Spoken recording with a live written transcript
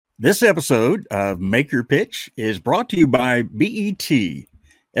This episode of Make Your Pitch is brought to you by BET.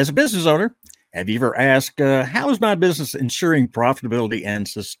 As a business owner, have you ever asked, how is my business ensuring profitability and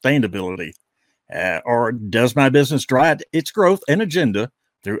sustainability? Or does my business drive its growth and agenda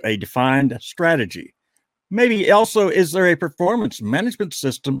through a defined strategy? Maybe also, is there a performance management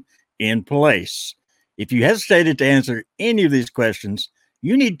system in place? If you hesitated to answer any of these questions,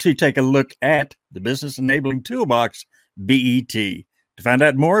 you need to take a look at the Business Enabling Toolbox, BET. To find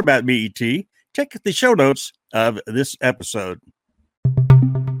out more about BET, check the show notes of this episode.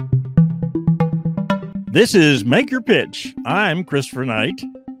 This is Make Your Pitch. I'm Christopher Knight.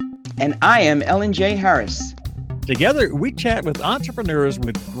 And I am Ellen J. Harris. Together, we chat with entrepreneurs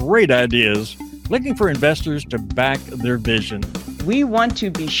with great ideas, looking for investors to back their vision. We want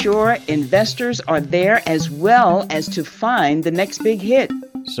to be sure investors are there as well as to find the next big hit.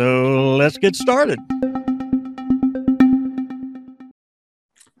 So let's get started.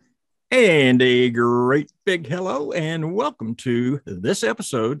 And a great big hello and welcome to this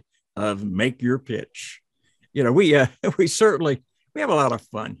episode of Make Your Pitch. You know, we have a lot of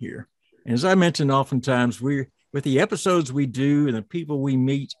fun here. And as I mentioned, oftentimes with the episodes we do and the people we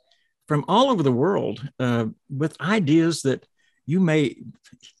meet from all over the world with ideas that you may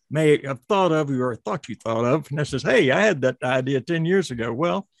have thought of or thought you thought of. And that says, hey, I had that idea 10 years ago.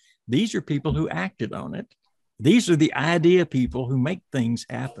 Well, these are people who acted on it. These are the idea people who make things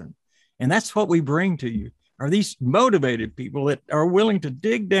happen. And that's what we bring to you, are these motivated people that are willing to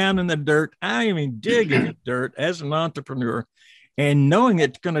dig down in the dirt. I mean, dig in the dirt as an entrepreneur and knowing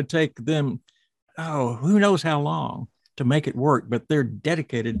it's going to take them, who knows how long to make it work, but they're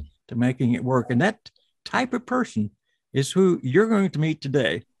dedicated to making it work. And that type of person is who you're going to meet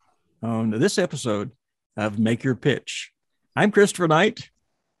today on this episode of Make Your Pitch. I'm Christopher Knight.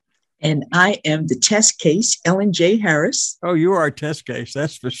 And I am the test case, Ellen J. Harris. Oh, you are a test case,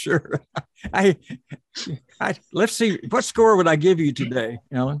 that's for sure. Let's see, what score would I give you today,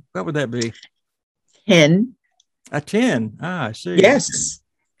 Ellen? What would that be? 10. A 10. I see. Yes.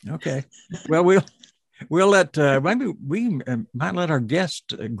 Okay. Well, we'll let maybe we might let our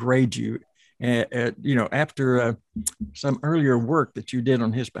guest grade you. After some earlier work that you did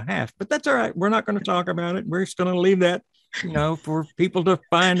on his behalf, but that's all right. We're not going to talk about it. We're just going to leave that, for people to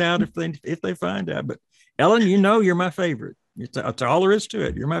find out if they find out. But Ellen, you're my favorite. It's all there is to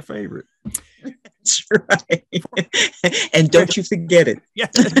it. You're my favorite. That's right. And don't you forget it.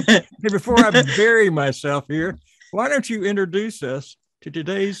 Yeah. Before I bury myself here, why don't you introduce us to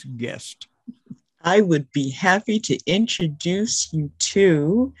today's guest? I would be happy to introduce you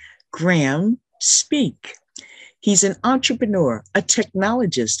to Graham Speake. He's an entrepreneur, a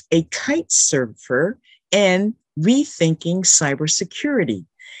technologist, a kite surfer, and rethinking cybersecurity.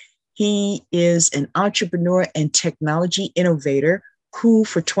 He is an entrepreneur and technology innovator who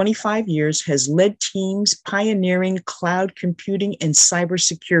for 25 years has led teams pioneering cloud computing and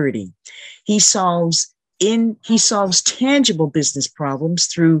cybersecurity. He solves tangible business problems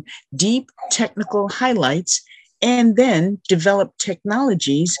through deep technical highlights and then develop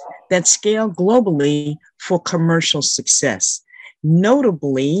technologies that scale globally for commercial success.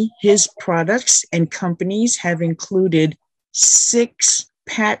 Notably, his products and companies have included 6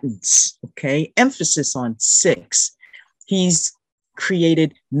 patents, emphasis on 6. He's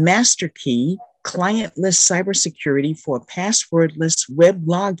created MasterKey, clientless cybersecurity for passwordless web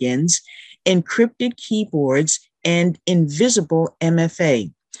logins, encrypted keyboards, and invisible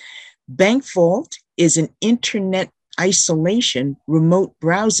MFA. BankVault is an internet isolation remote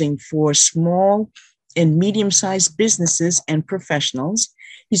browsing for small and medium-sized businesses and professionals.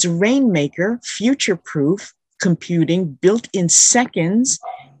 He's a rainmaker, future-proof computing built in seconds,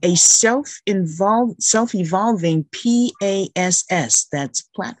 a self-evolving PaaS, that's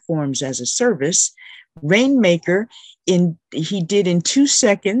platforms as a service. Rainmaker, he did in 2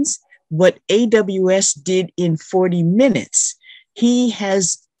 seconds what AWS did in 40 minutes. He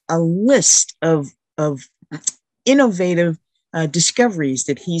has a list of innovative discoveries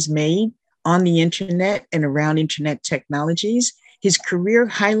that he's made on the internet and around internet technologies. His career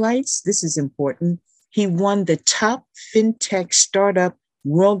highlights, this is important, he won the top fintech startup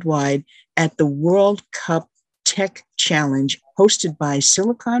worldwide at the World Cup Tech Challenge hosted by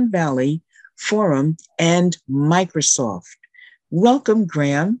Silicon Valley Forum and Microsoft. Welcome,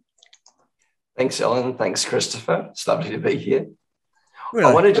 Graham. Thanks, Ellen. Thanks, Christopher. It's lovely to be here. Well,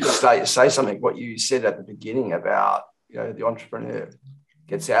 I wanted to say something, what you said at the beginning about, the entrepreneur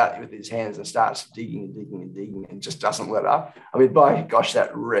gets out with his hands and starts digging and just doesn't let up. I mean, by gosh,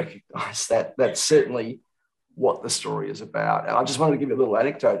 that recognize that's certainly what the story is about. And I just wanted to give you a little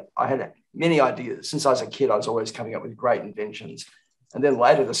anecdote. I had many ideas. Since I was a kid, I was always coming up with great inventions. And then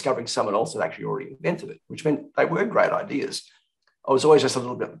later discovering someone else had actually already invented it, which meant they were great ideas. I was always just a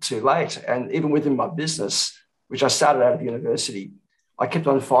little bit too late. And even within my business, which I started out of university, I kept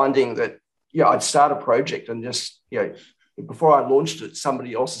on finding that, I'd start a project and just, before I launched it,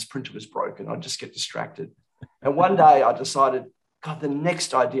 somebody else's printer was broken. I'd just get distracted. And one day I decided, God, the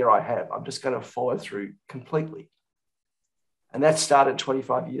next idea I have, I'm just going to follow through completely. And that started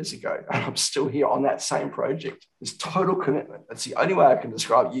 25 years ago. And I'm still here on that same project. It's total commitment. That's the only way I can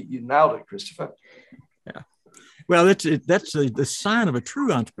describe it. You nailed it, Christopher. Yeah. Well, that's the sign of a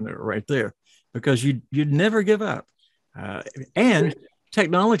true entrepreneur right there, because you'd never give up. And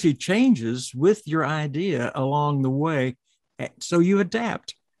technology changes with your idea along the way. So you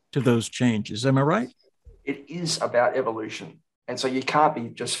adapt to those changes. Am I right? It is about evolution. And so you can't be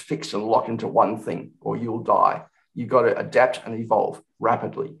just fixed and locked into one thing or you'll die. You've got to adapt and evolve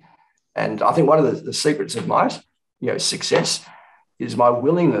rapidly. And I think one of the secrets of my success is my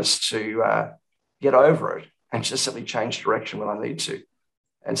willingness to get over it and just simply change direction when I need to.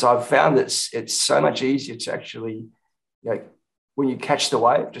 And so I've found that it's so much easier to actually, when you catch the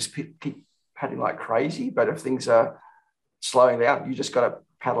wave, just keep paddling like crazy. But if things are slowing down, you just got to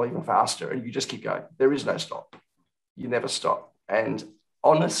paddle even faster and you just keep going. There is no stop. You never stop. And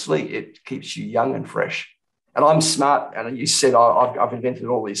honestly, it keeps you young and fresh. And I'm smart. And you said I've invented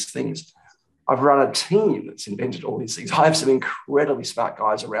all these things. I've run a team that's invented all these things. I have some incredibly smart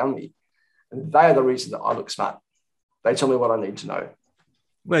guys around me. And they are the reason that I look smart. They tell me what I need to know.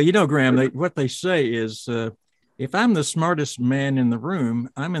 Well, Graham, what they say is, if I'm the smartest man in the room,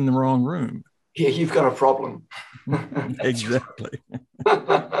 I'm in the wrong room. Yeah, you've got a problem. Exactly.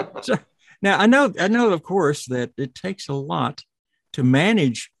 So, now, I know, of course, that it takes a lot to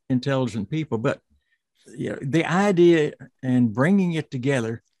manage intelligent people, but the idea and bringing it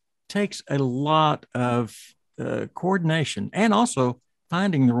together takes a lot of coordination and also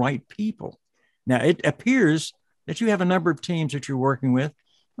finding the right people. Now, it appears that you have a number of teams that you're working with.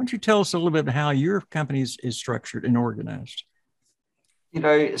 Why don't you tell us a little bit about how your company is structured and organized?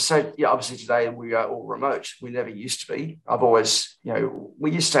 Obviously today we are all remote. We never used to be. I've always,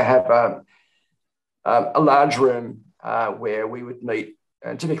 we used to have a large room where we would meet,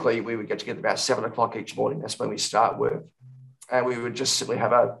 and typically we would get together about 7:00 each morning. That's when we start work. And we would just simply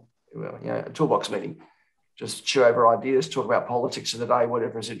have a toolbox meeting, just chew over ideas, talk about politics of the day,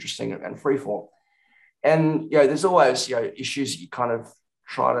 whatever is interesting and free form. And, there's always, issues that you kind of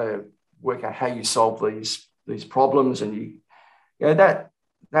try to work out how you solve these problems. And that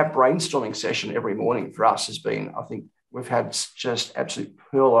brainstorming session every morning for us has been, I think we've had just absolute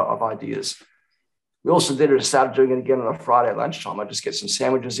pearl of ideas. We also started doing it again on a Friday at lunchtime. I'd just get some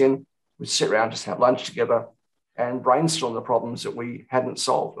sandwiches in, we'd sit around, just have lunch together and brainstorm the problems that we hadn't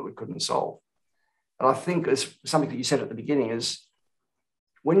solved, that we couldn't solve. And I think it's something that you said at the beginning is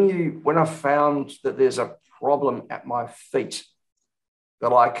when I found that there's a problem at my feet,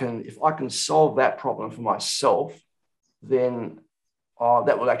 that if I can solve that problem for myself, then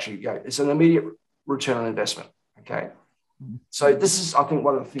that will actually it's an immediate return on investment. Okay. So this is, I think,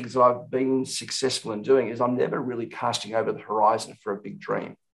 one of the things that I've been successful in doing is I'm never really casting over the horizon for a big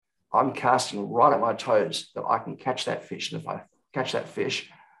dream. I'm casting right at my toes that I can catch that fish. And if I catch that fish,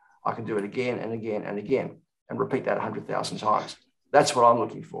 I can do it again and again and again and repeat that 100,000 times. That's what I'm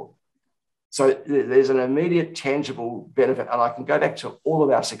looking for. So there's an immediate tangible benefit. And I can go back to all of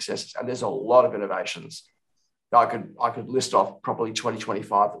our successes. And there's a lot of innovations. I could list off probably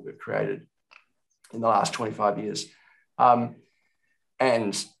 2025 that we've created in the last 25 years. Every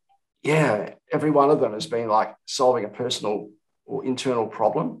one of them has been like solving a personal or internal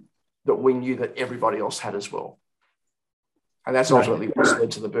problem that we knew that everybody else had as well. And that's ultimately what's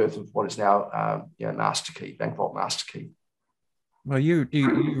led to the birth of what is now MasterKey, BankVault MasterKey. Well, you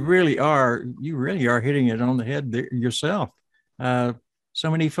really are hitting it on the head there yourself. So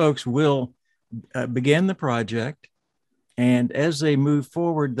many folks will begin the project, and as they move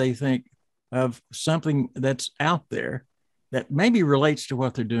forward, they think of something that's out there that maybe relates to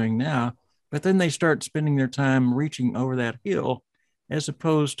what they're doing now, but then they start spending their time reaching over that hill as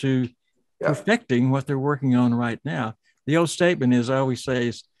opposed to perfecting what they're working on right now. The old statement is, I always say,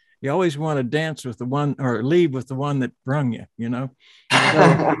 is you always want to dance with the one or leave with the one that brung you, So,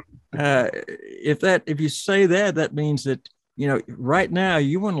 if you say that, that means that, right now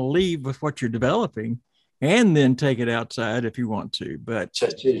you want to leave with what you're developing and then take it outside if you want to. But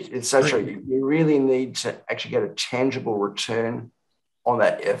it's so true. You really need to actually get a tangible return on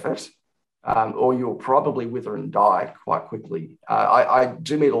that effort, or you'll probably wither and die quite quickly. I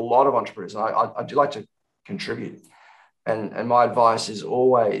do meet a lot of entrepreneurs, and I do like to contribute. And my advice is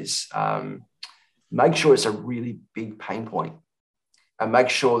always make sure it's a really big pain point. and make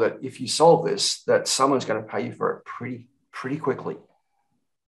sure that if you solve this, that someone's going to pay you for it pretty quickly.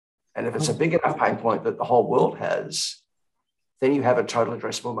 And if it's a big enough pain point that the whole world has, then you have a total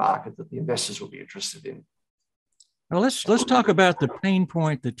addressable market that the investors will be interested in. Well, let's talk about the pain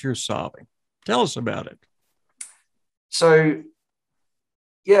point that you're solving. Tell us about it. So,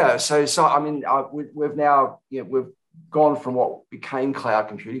 yeah, so I mean, we've now, we've gone from what became cloud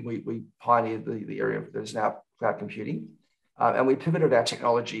computing. We pioneered the area that is now cloud computing, and we pivoted our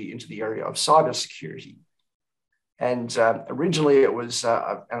technology into the area of cybersecurity. And originally, it was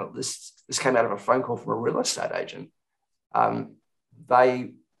and this came out of a phone call from a real estate agent.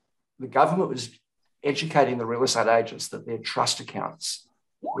 The government was educating the real estate agents that their trust accounts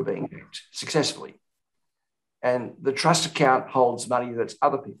were being hacked successfully. And the trust account holds money that's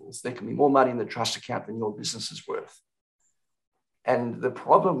other people's. There can be more money in the trust account than your business is worth. And the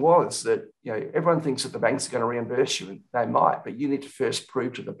problem was that everyone thinks that the bank's going to reimburse you, and they might, but you need to first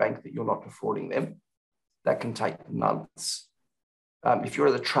prove to the bank that you're not defrauding them. That can take months. If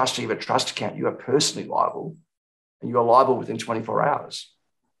you're the trustee of a trust account, you are personally liable, and you are liable within 24 hours.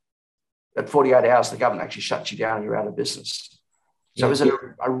 At 48 hours, the government actually shuts you down and you're out of business. So it was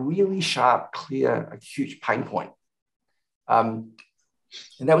a really sharp, clear, acute pain point. And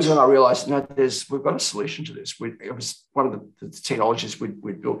that was when I realized, we've got a solution to this. It was one of the technologies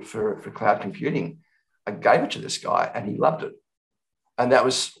we'd built for cloud computing. I gave it to this guy and he loved it. And that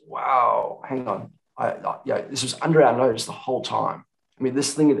was, wow, hang on. This was under our nose the whole time. I mean,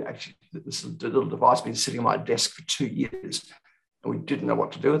 this little device had been sitting on my desk for 2 years and we didn't know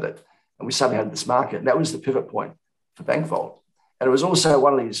what to do with it. And we suddenly had this market. And that was the pivot point for BankVault. And it was also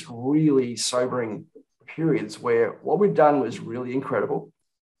one of these really sobering periods where what we'd done was really incredible,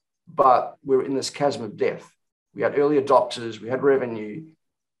 but we were in this chasm of death. We had early adopters, we had revenue,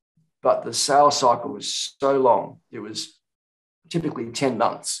 but the sales cycle was so long. It was typically 10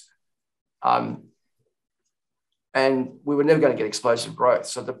 months. And we were never going to get explosive growth.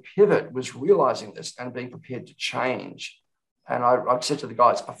 So the pivot was realizing this and being prepared to change. And I said to the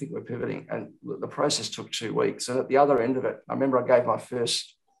guys, I think we're pivoting. And the process took 2 weeks. And at the other end of it, I remember I gave my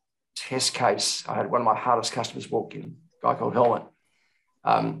first test case. I had one of my hardest customers walk in, a guy called Helmut.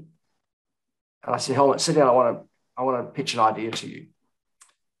 And I said, Helmut, sit down. I want to pitch an idea to you.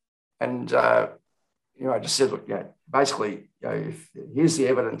 And, I just said, look, basically, here's the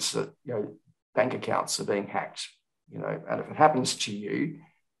evidence that, bank accounts are being hacked, and if it happens to you,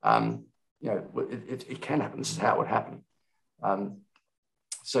 it can happen. This is how it would happen.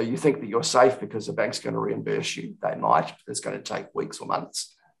 So you think that you're safe because the bank's going to reimburse you. They might, but it's going to take weeks or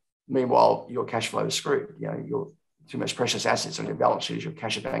months. Meanwhile, your cash flow is screwed. Your two most precious assets on your balance sheet is your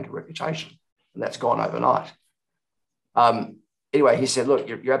cash at bank and reputation, and that's gone overnight. Anyway, he said, look,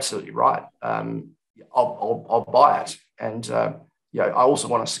 you're absolutely right. I'll buy it. And, I also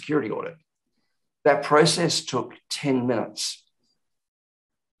want a security audit. That process took 10 minutes.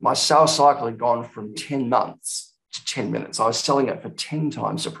 My sales cycle had gone from 10 months to 10 minutes. I was selling it for 10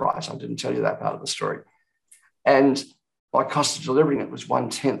 times the price. I didn't tell you that part of the story. And my cost of delivering it was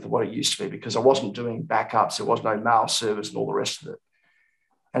 1/10 of what it used to be because I wasn't doing backups. There was no mail service and all the rest of it.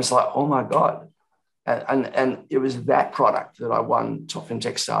 And it's like, oh my God. And it was that product that I won Top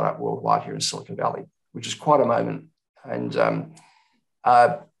FinTech Startup Worldwide here in Silicon Valley, which is quite a moment. And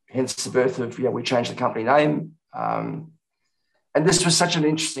hence the birth of, we changed the company name. And this was such an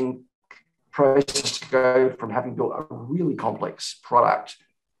interesting process to go from having built a really complex product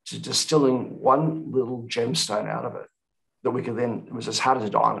to distilling one little gemstone out of it that we could then, it was as hard as a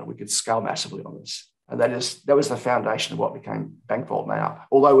diamond, we could scale massively on this. And that was the foundation of what became BankVault now,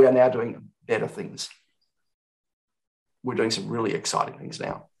 although we are now doing better things. We're doing some really exciting things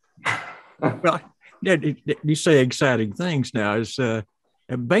now. Well, you say exciting things now. Is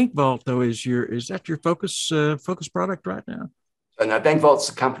BankVault though is that your focus product right now? So no, BankVault's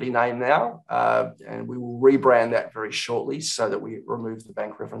the company name now, and we will rebrand that very shortly so that we remove the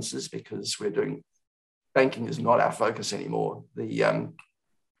bank references because banking is not our focus anymore. The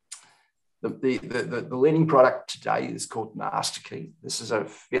leading product today is called MasterKey. This is a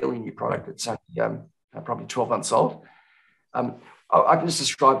fairly new product. It's only probably 12 months old. I can just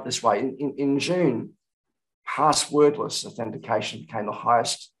describe it this way. In June, passwordless authentication became the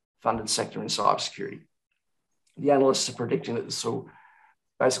highest funded sector in cybersecurity. The analysts are predicting that this will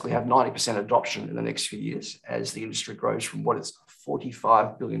basically have 90% adoption in the next few years as the industry grows from what is a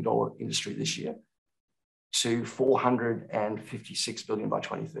 $45 billion industry this year to $456 billion by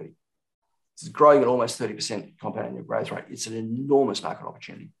 2030. It's growing at almost 30% compound annual growth rate. It's an enormous market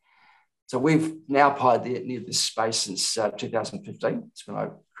opportunity. So we've now pioneered this space since 2015. It's when I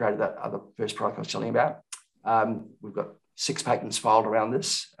created that other first product I was telling you about. We've got 6 patents filed around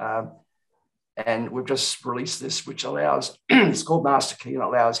this. And we've just released this, which allows, it's called Master Key, and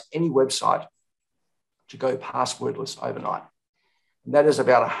allows any website to go passwordless overnight. And that is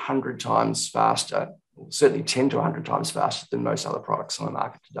about 100 times faster, or certainly 10 to 100 times faster than most other products on the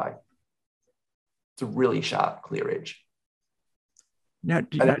market today. It's a really sharp, clear edge. Now,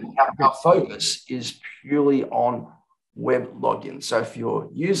 our focus is purely on web login. So if your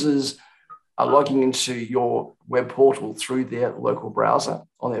users are logging into your web portal through their local browser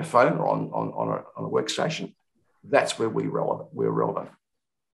on their phone or on a workstation, that's where we're relevant.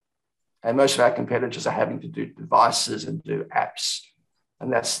 And most of our competitors are having to do devices and do apps,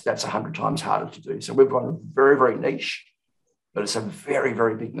 and that's 100 times harder to do. So we've gone very, very niche, but it's a very,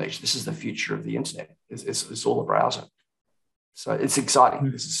 very big niche. This is the future of the internet. It's all a browser. So it's exciting.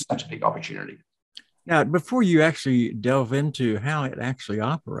 This is such a big opportunity. Now, before you actually delve into how it actually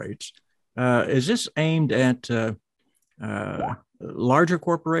operates, is this aimed at larger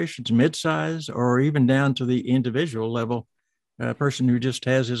corporations, mid-size, or even down to the individual level person who just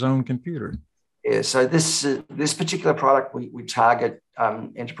has his own computer? Yeah, so this particular product, we target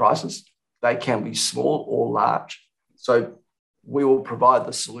enterprises. They can be small or large. So we will provide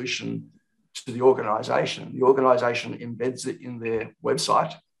the solution to the organization. The organization embeds it in their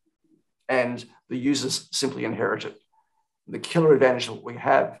website, and the users simply inherit it. The killer advantage that we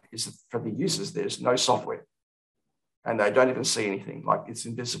have is that for the users, there's no software, and they don't even see anything. Like, it's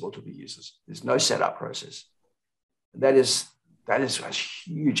invisible to the users. There's no setup process. That is a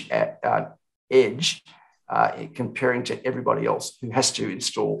huge edge comparing to everybody else who has to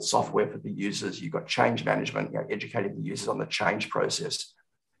install software for the users. You've got change management, educating the users on the change process.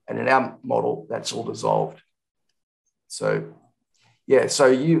 And in our model, that's all dissolved. So, so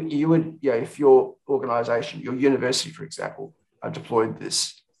you would, if your organization, your university, for example, deployed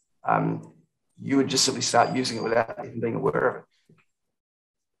this, you would just simply start using it without even being aware of it.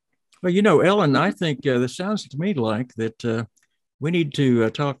 Well, Ellen, I think this sounds to me like that we need to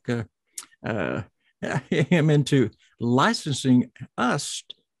talk him into licensing us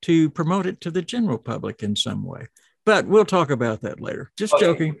to promote it to the general public in some way. But we'll talk about that later. Just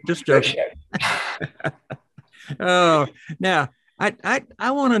joking. Oh, now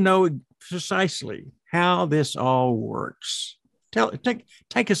I want to know precisely how this all works.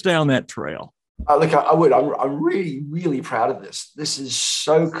 Take us down that trail. Look, I would. I'm really, really proud of this. This is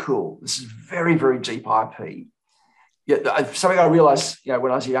so cool. This is very, very deep IP. Yeah, something I realized,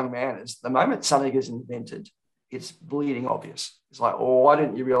 when I was a young man is the moment something is invented, it's bleeding obvious. It's like, why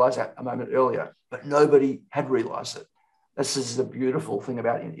didn't you realize that a moment earlier? But nobody had realized it. This is the beautiful thing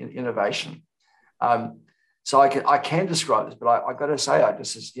about innovation. So I can describe this, but I got to say,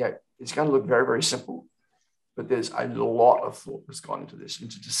 it's going to look very, very simple. But there's a lot of thought that's gone into this,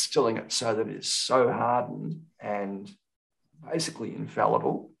 into distilling it so that it is so hardened and basically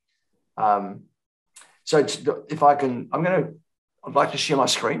infallible. So if I can, I'd like to share my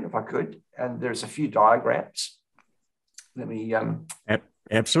screen if I could. And there's a few diagrams. Let me.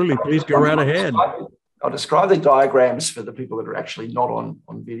 Absolutely. Please go right ahead. I'll describe the diagrams for the people that are actually not on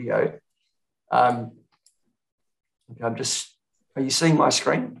video. Are you seeing my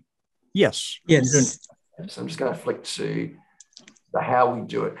screen? Yes. Yes. So I'm just going to flick to the how we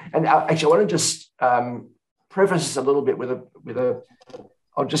do it. And actually, I want to just preface this a little bit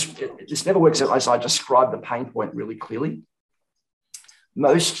this never works unless I describe the pain point really clearly.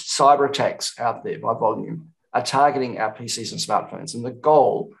 Most cyber attacks out there by volume are targeting our PCs and smartphones. And the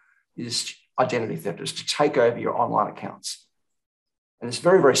goal is identity theft, is to take over your online accounts. And it's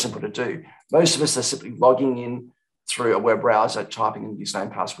very, very simple to do. Most of us are simply logging in through a web browser, typing in username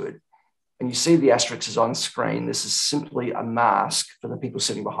and password. And you see the asterisks on screen. This is simply a mask for the people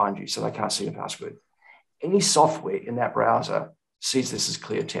sitting behind you, so they can't see the password. Any software in that browser sees this as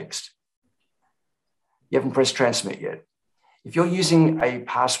clear text. You haven't pressed transmit yet. If you're using a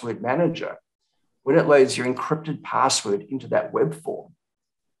password manager, when it loads your encrypted password into that web form,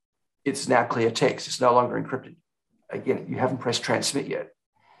 it's now clear text. It's no longer encrypted. Again, you haven't pressed transmit yet.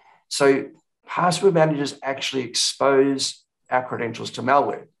 So password managers actually expose our credentials to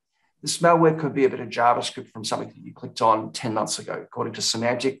malware. This malware could be a bit of JavaScript from something that you clicked on 10 months ago. According to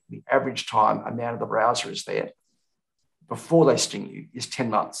Symantec, the average time a man of the browser is there before they sting you is 10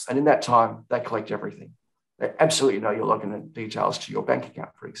 months. And in that time, they collect everything. They absolutely know your login details to your bank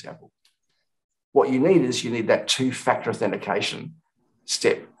account, for example. What you need that two-factor authentication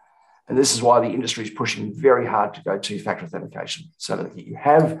step. And this is why the industry is pushing very hard to go two-factor authentication, so that you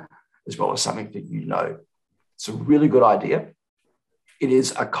have, as well as something that you know. It's a really good idea. It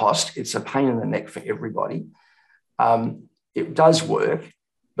is a cost. It's a pain in the neck for everybody. It does work,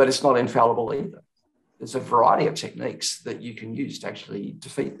 but it's not infallible either. there's a variety of techniques that you can use to actually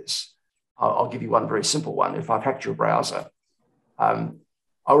defeat this. I'll give you one very simple one. If I've hacked your browser, I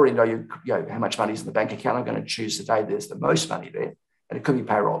already know, you know how much money is in the bank account. I'm going to choose the day there's the most money there, and it could be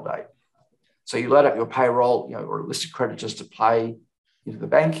payroll day. So you load up your payroll, or a list of creditors to pay into the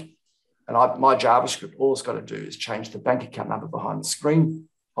bank, and my JavaScript, all it's got to do is change the bank account number behind the screen.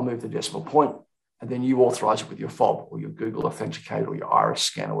 I'll move the decimal point, and then you authorize it with your fob or your Google Authenticate or your iris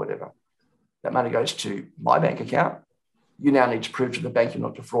scan or whatever. That money goes to my bank account. You now need to prove to the bank you're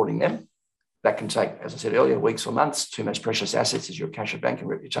not defrauding them. That can take, as I said earlier, weeks or months. Two most precious assets is your cash at bank and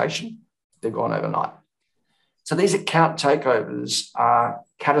reputation. They're gone overnight. So these account takeovers are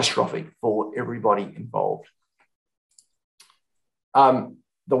catastrophic for everybody involved.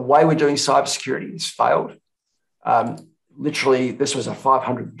 The way we're doing cybersecurity has failed. Literally, this was a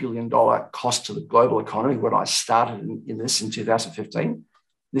 $500 billion cost to the global economy when I started in this in 2015.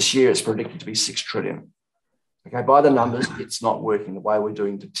 This year, it's predicted to be $6 trillion. Okay, by the numbers, it's not working the way we're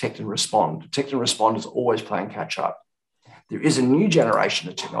doing detect and respond. Detect and respond is always playing catch up. There is a new generation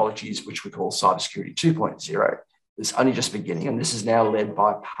of technologies, which we call cybersecurity 2.0. It's only just beginning, and this is now led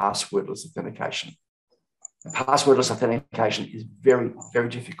by passwordless authentication. And passwordless authentication is very, very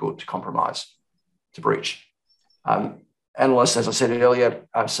difficult to compromise, to breach. Analysts, as I said earlier,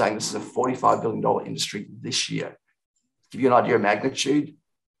 are saying this is a $45 billion industry this year. To give you an idea of magnitude,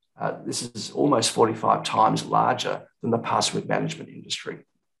 this is almost 45 times larger than the password management industry.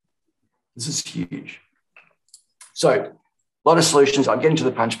 This is huge. So a lot of solutions. I'm getting to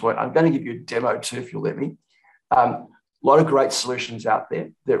the punch point. I'm going to give you a demo too, if you'll let me. A lot of great solutions out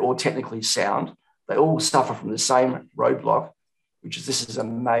there. They're all technically sound. They all suffer from the same roadblock, which is this is a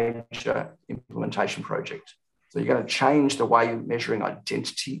major implementation project. So you're going to change the way you're measuring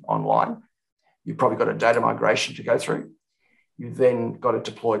identity online. You've probably got a data migration to go through. You've then got to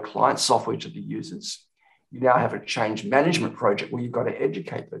deploy client software to the users. You now have a change management project where you've got to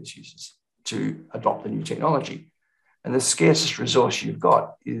educate those users to adopt the new technology. And the scarcest resource you've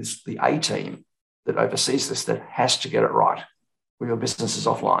got is the A team that oversees this, that has to get it right when your business is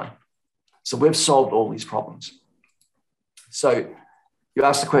offline. So we've solved all these problems. So you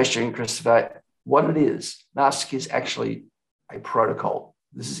asked the question, Christopher, what it is. Mask is actually a protocol.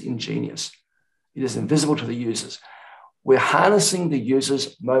 This is ingenious. It is invisible to the users. We're harnessing the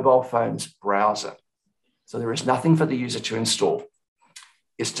user's mobile phone's browser. So there is nothing for the user to install.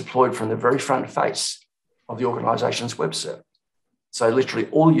 It's deployed from the very front face of the organization's web server. So literally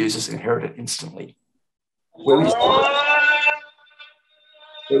all users inherit it instantly. Where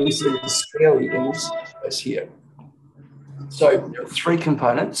we see this clearly in this here. So there are three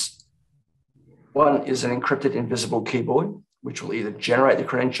components. One is an encrypted invisible keyboard, which will either generate the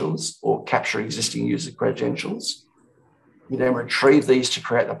credentials or capture existing user credentials. We then retrieve these to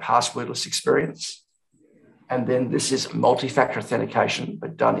create the passwordless experience. And then this is multi-factor authentication,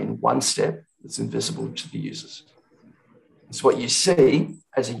 but done in one step that's invisible to the users. It's what you see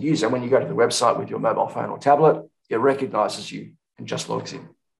as a user when you go to the website with your mobile phone or tablet. It recognizes you and just logs in.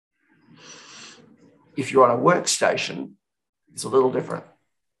 If you're on a workstation, it's a little different.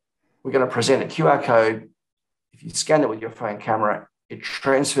 We're going to present a QR code. If you scan it with your phone camera, it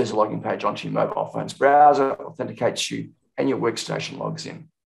transfers a login page onto your mobile phone's browser, authenticates you, and your workstation logs in.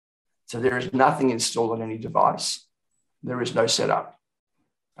 So there is nothing installed on any device. There is no setup.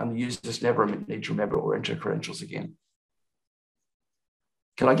 And the users never need to remember or enter credentials again.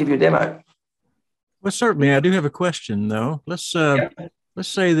 Can I give you a demo? Well, certainly. I do have a question, though. Let's say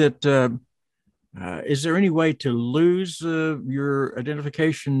that, is there any way to lose your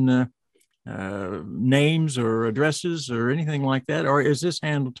identification names or addresses or anything like that? Or is this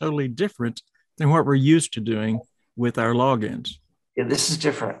handled totally different than what we're used to doing with our logins? Yeah, this is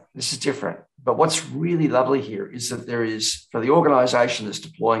different. This is different. But what's really lovely here is that there is, for the organization that's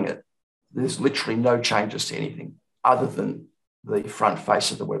deploying it, there's literally no changes to anything other than the front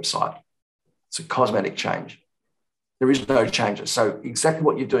face of the website. It's a cosmetic change. There is no changes. So exactly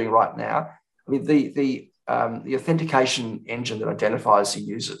what you're doing right now, I mean, the authentication engine that identifies the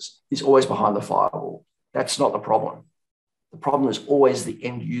users is always behind the firewall. That's not the problem. The problem is always the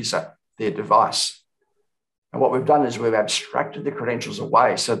end user, their device. And what we've done is we've abstracted the credentials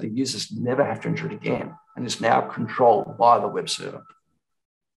away so the users never have to enter it again. And it's now controlled by the web server.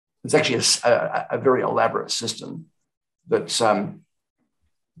 It's actually a very elaborate system that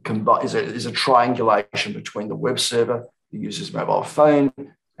is a triangulation between the web server, the user's mobile phone,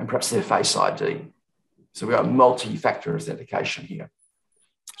 and perhaps their Face ID. So we've got multi-factor authentication here.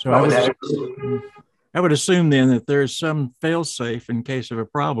 So I would assume then that there's some fail-safe in case of a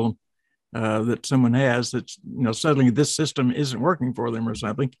problem that someone has, that's, suddenly this system isn't working for them or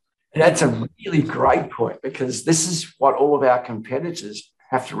something. And that's a really great point, because this is what all of our competitors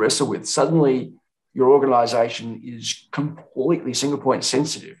have to wrestle with. Suddenly, your organization is completely single point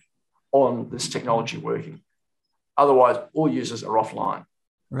sensitive on this technology working. Otherwise, all users are offline.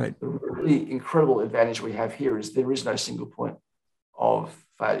 Right. The really incredible advantage we have here is there is no single point of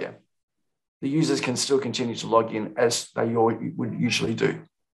failure. The users can still continue to log in as they would usually do.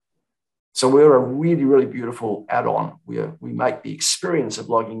 So we're a really, really beautiful add-on. We make the experience of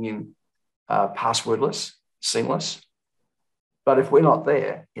logging in passwordless, seamless. But if we're not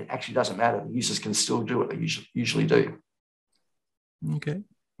there, it actually doesn't matter. The users can still do what they usually do. Okay.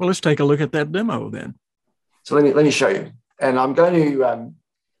 Well, let's take a look at that demo then. So let me show you. And I'm going to,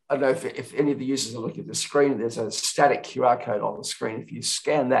 I don't know if any of the users are looking at the screen, there's a static QR code on the screen. If you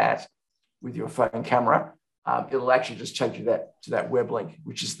scan that with your phone camera, it'll actually just take you to that web link,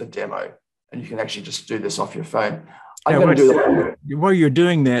 which is the demo. And you can actually just do this off your phone. I'm going to do that. While you're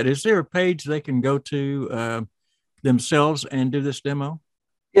doing that, is there a page they can go to themselves and do this demo?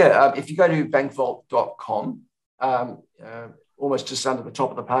 Yeah, if you go to bankvault.com, almost just under the top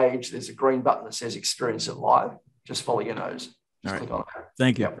of the page, there's a green button that says Experience It Live. Just follow your nose. Just click on it.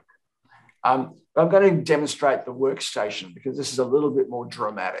 Thank you. Yep. I'm going to demonstrate the workstation because this is a little bit more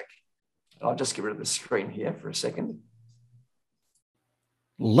dramatic. I'll just get rid of the screen here for a second.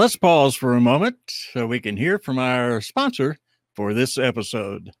 Let's pause for a moment so we can hear from our sponsor for this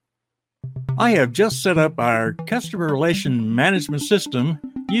episode. I have just set up our customer relation management system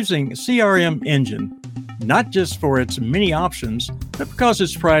using CRM Engine, not just for its many options, but because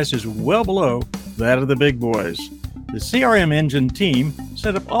its price is well below that of the big boys. The CRM Engine team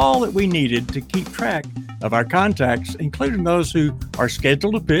set up all that we needed to keep track of our contacts, including those who are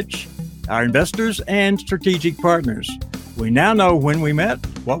scheduled to pitch, our investors, and strategic partners. We now know when we met,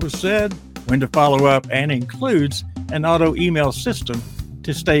 what was said, when to follow up, and includes an auto email system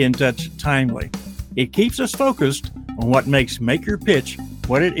to stay in touch timely. It keeps us focused on what makes Make Your Pitch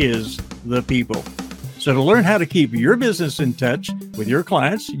what it is, the people. So to learn how to keep your business in touch with your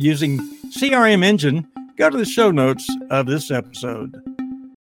clients using CRM Engine, go to the show notes of this episode.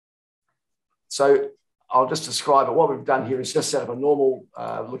 So I'll just describe it. What we've done here is just set up a normal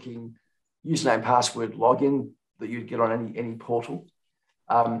looking username, password login that you'd get on any portal.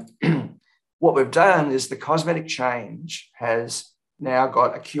 What we've done is the cosmetic change has now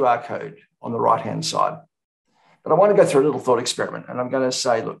got a QR code on the right-hand side. But I want to go through a little thought experiment. And I'm going to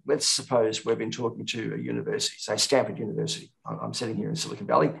say, look, let's suppose we've been talking to a university, say Stanford University. I'm sitting here in Silicon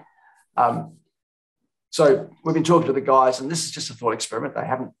Valley. So we've been talking to the guys, and this is just a thought experiment. They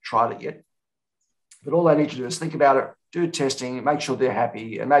haven't tried it yet. But all they need to do is think about it, do testing, make sure they're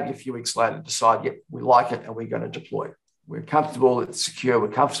happy, and maybe a few weeks later decide, yep, we like it and we're going to deploy. We're comfortable, it's secure, we're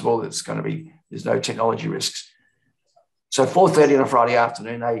comfortable, there's no technology risks. So 4:30 on a Friday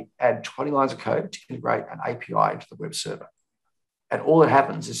afternoon, they add 20 lines of code to integrate an API into the web server. And all that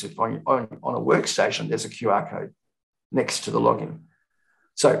happens is if on a workstation, there's a QR code next to the login.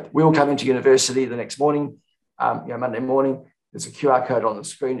 So we all come into university the next morning, Monday morning, there's a QR code on the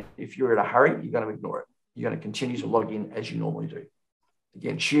screen. If you're in a hurry, you're going to ignore it. You're going to continue to log in as you normally do.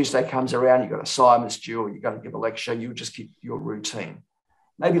 Again, Tuesday comes around, you've got assignments due, or you're going to give a lecture, you just keep your routine.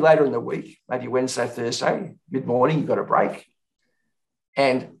 Maybe later in the week, maybe Wednesday, Thursday, mid-morning, you've got a break.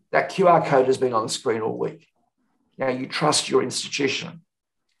 And that QR code has been on the screen all week. Now, you trust your institution.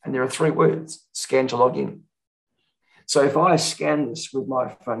 And there are 3 words: scan to log in. So if I scan this with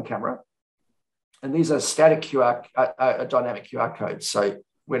my phone camera, and these are static dynamic QR codes. So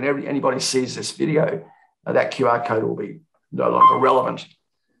whenever anybody sees this video, that QR code will be no longer relevant.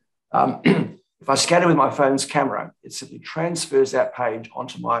 If I scan it with my phone's camera, it simply transfers that page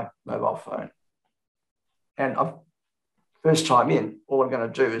onto my mobile phone. And first time in, all I'm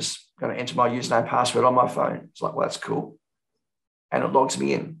going to do is going to enter my username password on my phone. It's like, well, that's cool. And it logs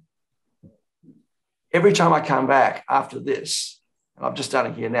me in. Every time I come back after this, and I've just done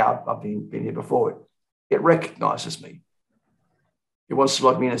it here now, I've been here before, it recognizes me. It wants to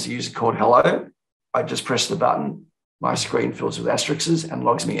log me in as a user called hello. I just press the button, my screen fills with asterisks and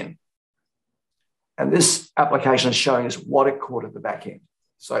logs me in. And this application is showing us what it caught at the back end.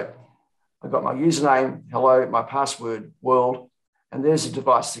 So I've got my username, hello, my password, world, and there's a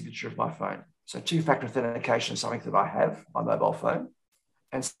device signature of my phone. So 2-factor authentication is something that I have, my mobile phone,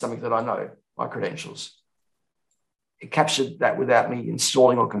 and something that I know, my credentials. It captured that without me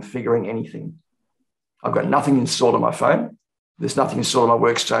installing or configuring anything. I've got nothing installed on my phone. There's nothing installed on my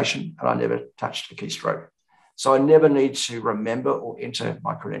workstation, and I never touched a keystroke. So I never need to remember or enter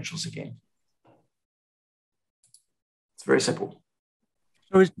my credentials again. It's very simple.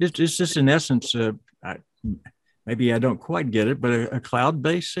 So it's just in essence maybe I don't quite get it, but a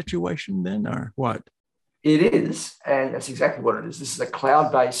cloud-based situation then, or what? It is, and that's exactly what it is. This is a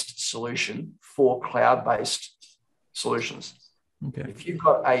cloud-based solution for cloud-based solutions. Okay. If you've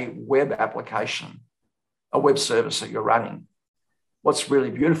got a web application, a web service that you're running, what's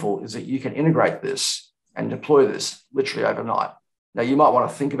really beautiful is that you can integrate this and deploy this literally overnight. Now, you might want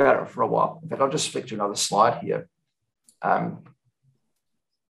to think about it for a while. In fact, I'll just flick to another slide here. The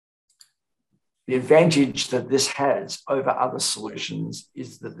advantage that this has over other solutions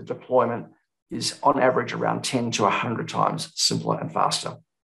is that the deployment is on average around 10 to 100 times simpler and faster.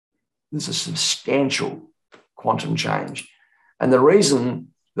 This is a substantial quantum change. And the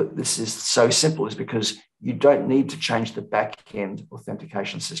reason that this is so simple is because you don't need to change the back-end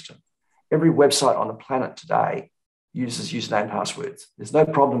authentication system. Every website on the planet today uses username and passwords. There's no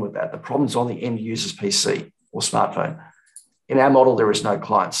problem with that. The problem's on the end user's PC or smartphone. In our model, there is no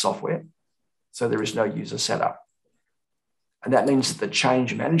client software, so there is no user setup. And that means that the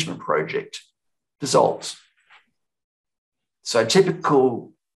change management project dissolves. So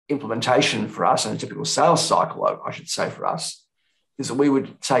typical implementation for us and a typical sales cycle, I should say for us, is that we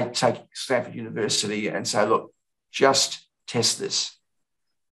would take Stanford University and say, look, just test this.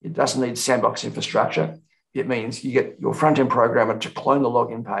 It doesn't need sandbox infrastructure. It means you get your front-end programmer to clone the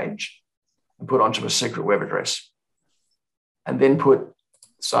login page and put onto a secret web address, and then put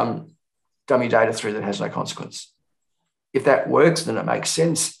some dummy data through that has no consequence. If that works, then it makes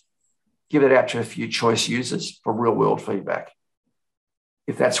sense. Give it out to a few choice users for real-world feedback.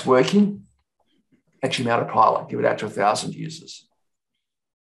 If that's working, actually mount a pilot, give it out to 1,000 users.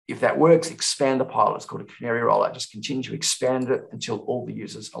 If that works, expand the pilot. It's called a canary rollout. Just continue to expand it until all the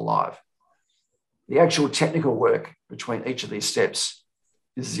users are live. The actual technical work between each of these steps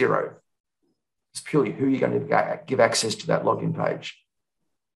is zero. It's purely who you're going to give access to that login page.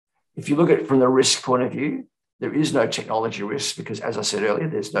 If you look at it from the risk point of view, there is no technology risk because, as I said earlier,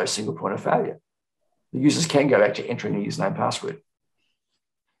 there's no single point of failure. The users can go back to entering a username and password.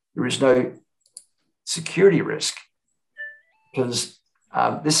 There is no security risk because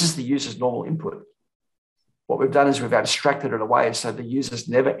this is the user's normal input. What we've done is we've abstracted it away so the users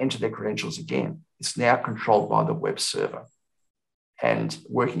never enter their credentials again. It's now controlled by the web server and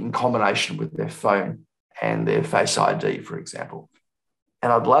working in combination with their phone and their Face ID, for example.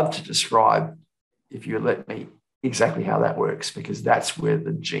 And I'd love to describe, if you let me, exactly how that works, because that's where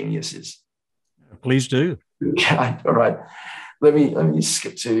the genius is. Please do. Okay, all right. Let me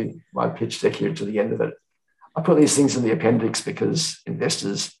skip to my pitch deck here to the end of it. I put these things in the appendix because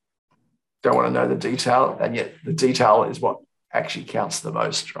investors don't want to know the detail, and yet the detail is what actually counts the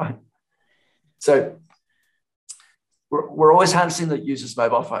most, right? So we're always harnessing the user's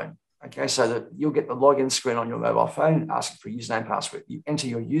mobile phone, okay? So that you'll get the login screen on your mobile phone asking for a username and password. You enter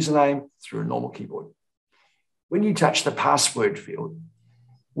your username through a normal keyboard. When you touch the password field,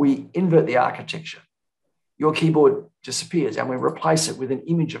 we invert the architecture. Your keyboard disappears and we replace it with an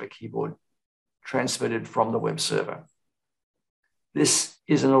image of a keyboard transmitted from the web server. This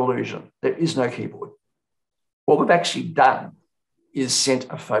is an illusion. There is no keyboard. What we've actually done is sent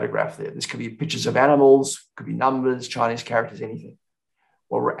a photograph there. This could be pictures of animals, could be numbers, Chinese characters, anything.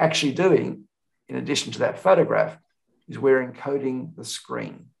 What we're actually doing, in addition to that photograph, is we're encoding the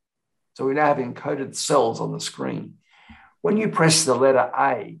screen. So we now have encoded cells on the screen. When you press the letter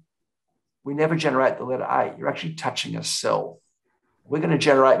A, we never generate the letter A. You're actually touching a cell. We're going to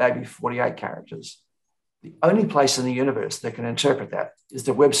generate maybe 48 characters. The only place in the universe that can interpret that is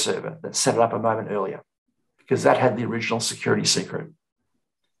the web server that set it up a moment earlier, because that had the original security secret.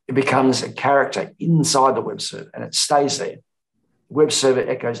 It becomes a character inside the web server and it stays there. The web server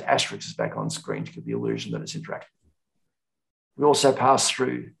echoes asterisks back on screen to give the illusion that it's interactive. We also pass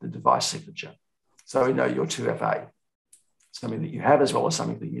through the device signature. So we know your 2FA, something that you have as well as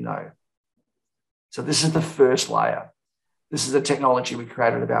something that you know. So this is the first layer. This is a technology we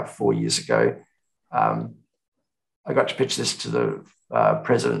created about 4 years ago. I got to pitch this to the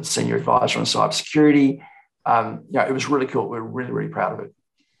president's senior advisor on cybersecurity. It was really cool. We're really, really proud of it.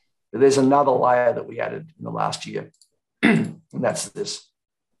 But there's another layer that we added in the last year, and that's this,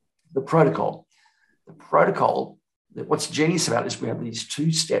 the protocol. The protocol, what's genius about it is we have these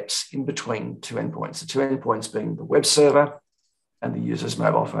two steps in between two endpoints, the two endpoints being the web server and the user's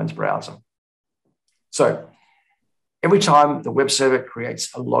mobile phone's browser. So every time the web server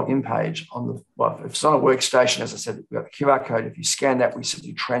creates a login page if it's on a workstation, as I said, we've got the QR code. If you scan that, we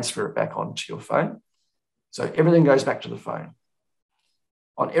simply transfer it back onto your phone. So everything goes back to the phone.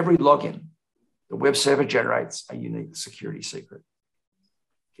 On every login, the web server generates a unique security secret.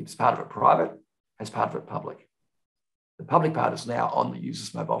 Keeps part of it private, has part of it public. The public part is now on the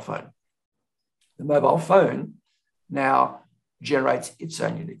user's mobile phone. The mobile phone now generates its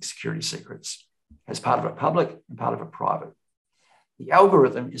own unique security secrets, as part of it public and part of it private. The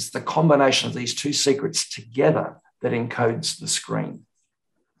algorithm is the combination of these two secrets together that encodes the screen.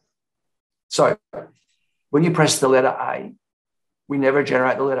 So when you press the letter A, we never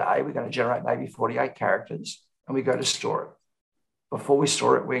generate the letter A. We're going to generate maybe 48 characters, and we go to store it. Before we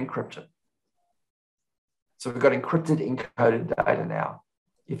store it, we encrypt it. So we've got encrypted, encoded data now.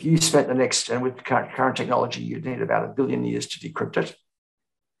 If you spent the next, and with current technology, you'd need about 1 billion years to decrypt it,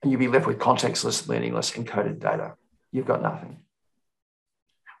 and you'd be left with contextless, meaningless, encoded data. You've got nothing.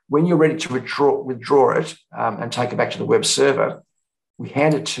 When you're ready to withdraw it and take it back to the web server, we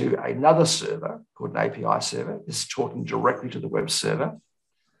hand it to another server called an API server. This is talking directly to the web server.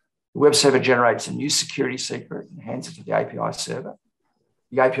 The web server generates a new security secret and hands it to the API server.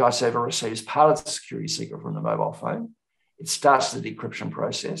 The API server receives part of the security secret from the mobile phone. It starts the decryption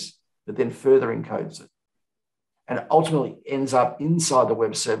process, but then further encodes it. And ultimately ends up inside the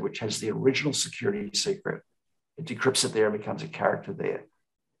web server, which has the original security secret. It decrypts it there and becomes a character there.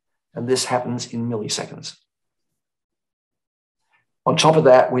 And this happens in milliseconds. On top of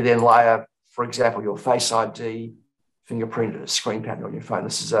that, we then layer, for example, your Face ID, fingerprint, screen pattern on your phone.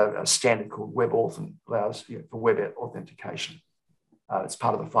 This is a standard called WebAuth and allows for web authentication. It's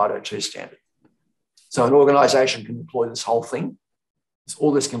part of the FIDO2 standard. So an organization can deploy this whole thing. It's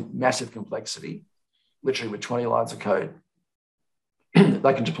all this massive complexity, literally with 20 lines of code.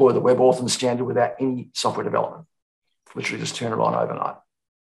 They can deploy the WebAuthn standard without any software development. Literally just turn it on overnight.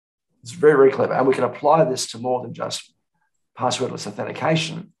 It's very, very clever. And we can apply this to more than just passwordless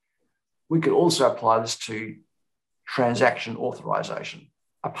authentication. We could also apply this to transaction authorization,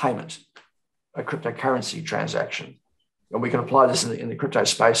 a payment, a cryptocurrency transaction. And we can apply this in the crypto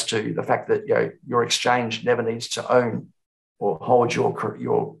space to the fact that your exchange never needs to own or hold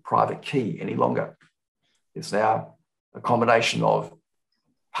your private key any longer. It's now a combination of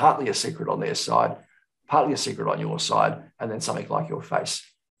partly a secret on their side, partly a secret on your side, and then something like your face.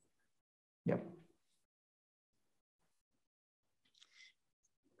 Yep.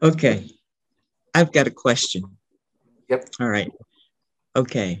 Okay. I've got a question. Yep. All right.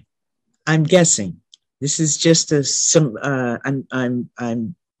 Okay. I'm guessing this is just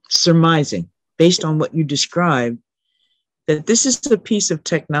I'm surmising based on what you described that this is a piece of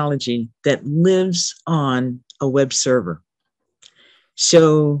technology that lives on a web server.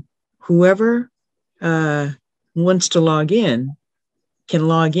 So whoever wants to log in can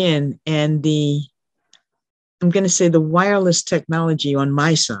log in, and I'm going to say the wireless technology on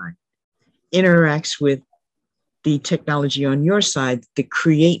my side interacts with the technology on your side that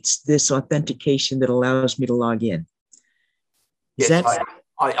creates this authentication that allows me to log in. Yes,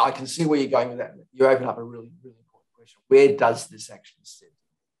 I can see where you're going with that. You open up a really, really important question. Where does this actually sit?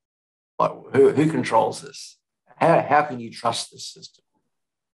 Like, who controls this? How can you trust this system?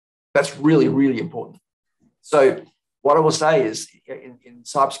 That's really, really important. So what I will say is in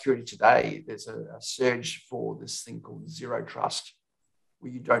cybersecurity today, there's a surge for this thing called zero trust,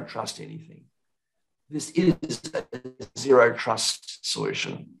 where you don't trust anything. This is a zero trust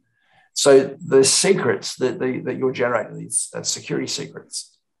solution. So the secrets that you're generating, these security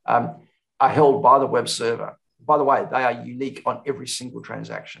secrets, are held by the web server. By the way, they are unique on every single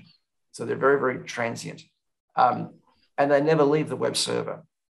transaction. So they're very, very transient. And they never leave the web server.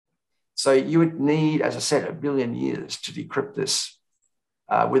 So you would need, as I said, 1 billion years to decrypt this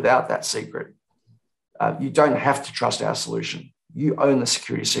without that secret. You don't have to trust our solution. You own the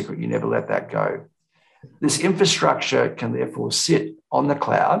security secret. You never let that go. This infrastructure can therefore sit on the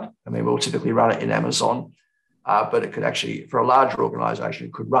cloud. I mean, we'll typically run it in Amazon, but it could actually, for a larger organization,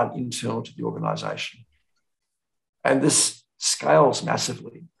 it could run internal to the organization. And this scales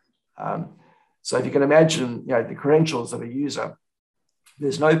massively. So if you can imagine, the credentials of a user,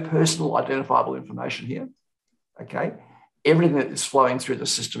 there's no personal identifiable information here, okay? Everything that is flowing through the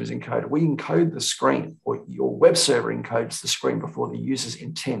system is encoded. We encode the screen, or your web server encodes the screen before the user's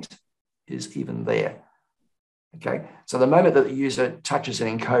intent is even there, okay? So the moment that the user touches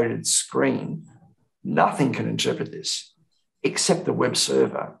an encoded screen, nothing can interpret this except the web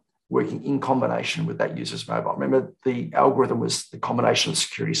server working in combination with that user's mobile. Remember, the algorithm was the combination of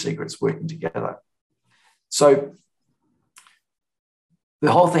security secrets working together. So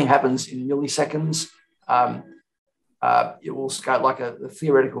the whole thing happens in milliseconds. It will scale like the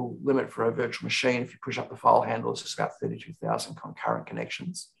theoretical limit for a virtual machine. If you push up the file handle, it's just about 32,000 concurrent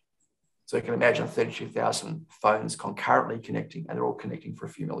connections. So you can imagine 32,000 phones concurrently connecting, and they're all connecting for a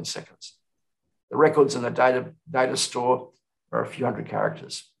few milliseconds. The records in the data store are a few hundred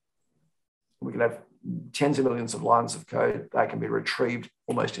characters. We can have tens of millions of lines of code. They can be retrieved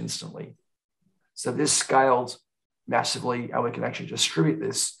almost instantly. So this scales massively, and we can actually distribute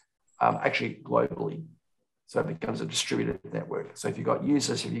this actually globally. So it becomes a distributed network. So if you've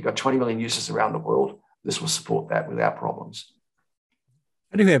got 20 million users around the world, this will support that without problems.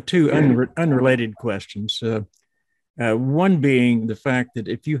 I do have two unrelated questions. One being the fact that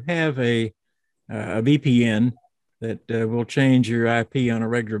if you have a VPN that will change your IP on a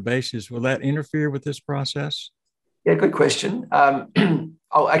regular basis, will that interfere with this process? Yeah, good question.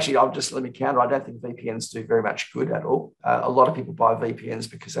 I'll just let me counter. I don't think VPNs do very much good at all. A lot of people buy VPNs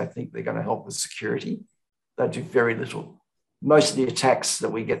because they think they're going to help with security. They do very little. Most of the attacks that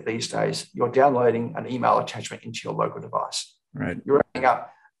we get these days, you're downloading an email attachment into your local device. Right. You're opening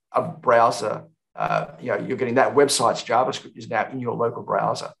up a browser. You're getting that website's JavaScript is now in your local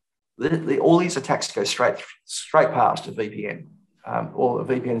browser. All these attacks go straight past a VPN. All a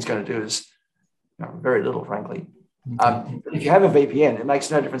VPN is going to do is very little, frankly. If you have a VPN, it makes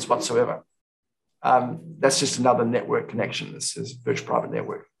no difference whatsoever. That's just another network connection. This is a virtual private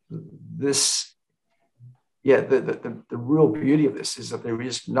network. The real beauty of this is that there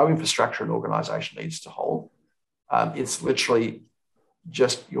is no infrastructure an organization needs to hold. It's literally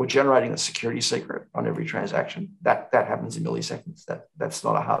just you're generating a security secret on every transaction. That happens in milliseconds. That's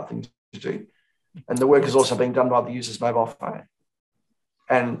not a hard thing to do. And the work is also being done by the user's mobile phone.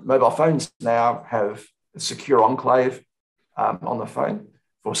 And mobile phones now have a secure enclave on the phone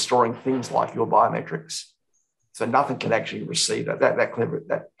for storing things like your biometrics. So nothing can actually receive that.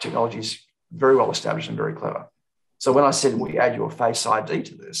 That technology is very well established and very clever. So when I said we add your Face ID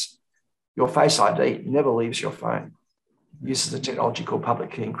to this, your Face ID never leaves your phone. It uses a technology called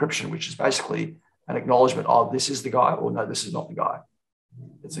public key encryption, which is basically an acknowledgement of this is the guy or no, this is not the guy.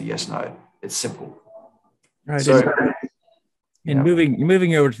 It's a yes, no. It's simple. Right. So,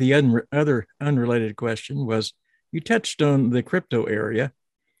 moving over to the other unrelated question was you touched on the crypto area.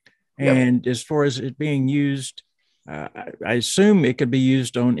 And as far as it being used, I assume it could be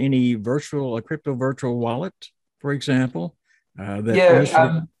used on any crypto virtual wallet, for example.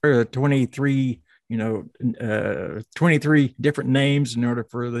 23 different names in order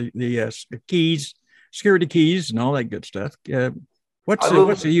for the keys, security keys, and all that good stuff. What's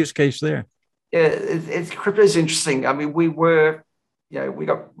the use case there? Yeah, crypto is interesting. I mean, we got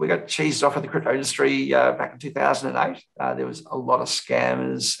cheesed off in the crypto industry back in 2008. There was a lot of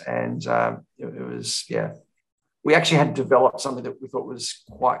scammers, and we actually had developed something that we thought was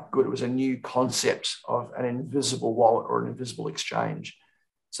quite good. It was a new concept of an invisible wallet or an invisible exchange.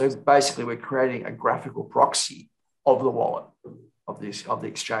 So basically, we're creating a graphical proxy of the wallet of the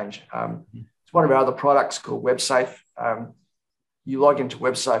exchange. It's one of our other products called WebSafe. You log into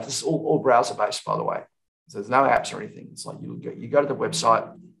WebSafe. This is all browser based, by the way. So there's no apps or anything. It's like you go to the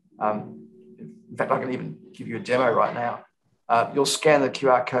website. In fact, I can even give you a demo right now. You'll scan the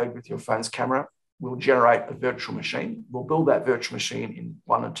QR code with your phone's camera. We'll generate a virtual machine. We'll build that virtual machine in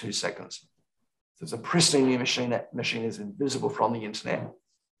 1 or 2 seconds. So it's a pristine new machine. That machine is invisible from the internet.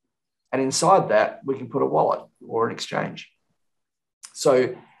 And inside that, we can put a wallet or an exchange.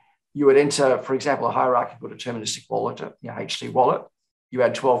 So you would enter, for example, a hierarchical deterministic wallet, HT wallet. You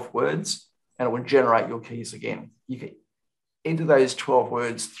add 12 words, and it would generate your keys again. You can enter those 12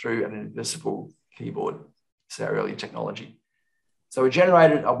 words through an invisible keyboard. It's our early technology. So we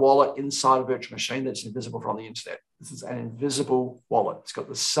generated a wallet inside a virtual machine that's invisible from the internet. This is an invisible wallet. It's got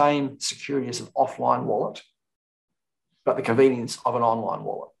the same security as an offline wallet, but the convenience of an online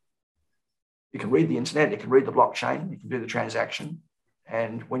wallet. You can read the internet, you can read the blockchain, you can do the transaction,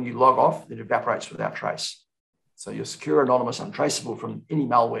 and when you log off, it evaporates without trace. So you're secure, anonymous, untraceable from any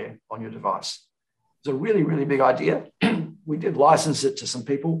malware on your device. It's a really, really big idea. We did license it to some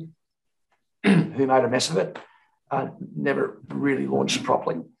people who made a mess of it. Never really launched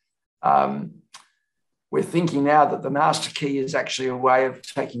properly. We're thinking now that the master key is actually a way of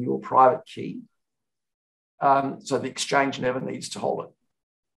taking your private key. So the exchange never needs to hold it.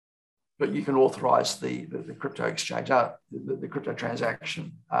 But you can authorize the crypto exchange, the crypto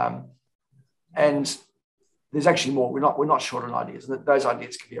transaction. And there's actually more. We're not short on ideas. Those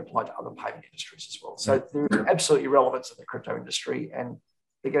ideas can be applied to other payment industries as well. So there's absolutely relevance in the crypto industry. And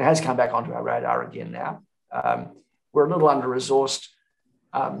I think it has come back onto our radar again now. We're a little under-resourced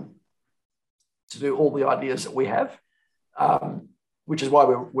to do all the ideas that we have, which is why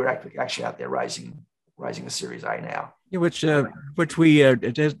we're actually out there raising a Series A now. Yeah, which we're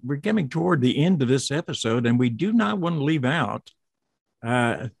coming toward the end of this episode, and we do not want to leave out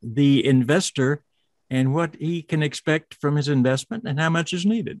the investor and what he can expect from his investment and how much is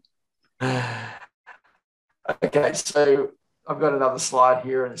needed. Okay, so I've got another slide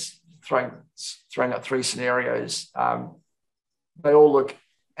here, and it's throwing up 3 scenarios. They all look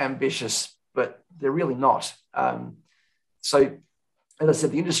ambitious, but they're really not. So, as I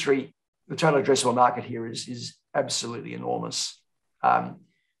said, the total addressable market here is absolutely enormous.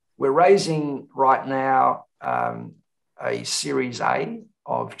 We're raising right now a Series A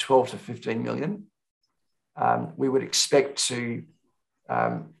of 12 to 15 million. We would expect to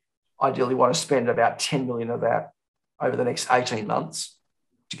ideally want to spend about 10 million of that over the next 18 months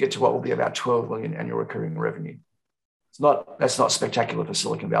to get to what will be about 12 million annual recurring revenue. That's not spectacular for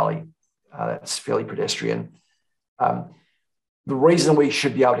Silicon Valley. That's fairly pedestrian. The reason we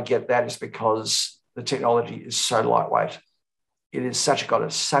should be able to get that is because the technology is so lightweight. It is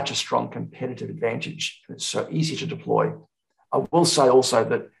got such a strong competitive advantage, and it's so easy to deploy. I will say also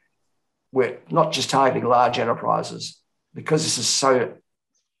that we're not just targeting large enterprises because this is so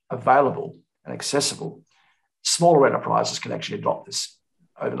available and accessible. Smaller enterprises can actually adopt this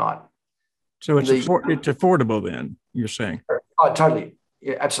overnight. So it's affordable then, you're saying? Oh, totally.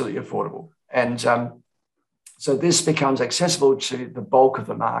 Yeah, absolutely affordable. And so this becomes accessible to the bulk of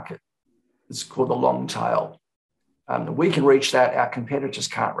the market. It's called the long tail. We can reach that. Our competitors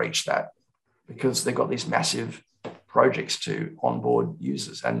can't reach that because they've got these massive projects to onboard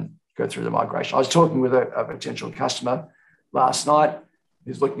users and go through the migration. I was talking with a potential customer last night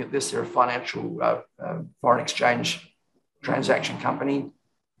who's looking at this. They're a financial foreign exchange transaction company.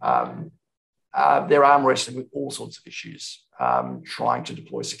 They're arm wrestling with all sorts of issues, trying to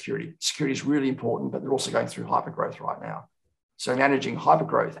deploy security. Security is really important, but they're also going through hypergrowth right now. So managing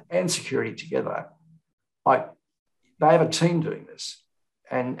hypergrowth and security together, they have a team doing this,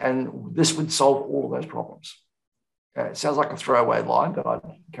 and this would solve all of those problems. It sounds like a throwaway line, but I'd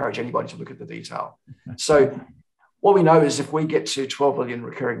encourage anybody to look at the detail. So what we know is if we get to 12 million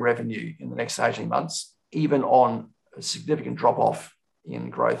recurring revenue in the next 18 months, even on a significant drop-off in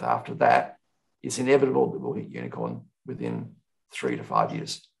growth after that, it's inevitable that we'll hit unicorn within 3 to 5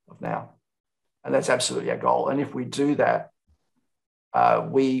 years of now. And that's absolutely our goal. And if we do that,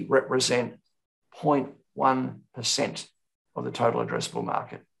 we represent 0.1% of the total addressable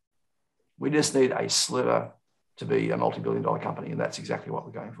market. We just need a sliver to be a multi-billion-dollar company, and that's exactly what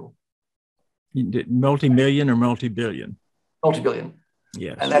we're going for. Multi-million or multi-billion? Multi-billion.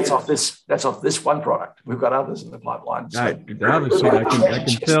 Yes. And that's off this one product. We've got others in the pipeline. So. Obviously, I can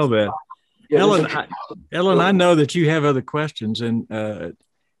tell that. Yeah, Ellen, I know that you have other questions, and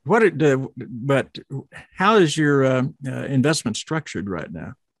but how is your investment structured right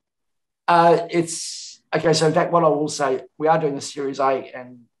now? It's okay. So in fact, what I will say, we are doing the Series A,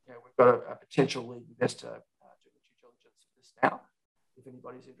 and we've got a potential lead investor doing due diligence for this now. If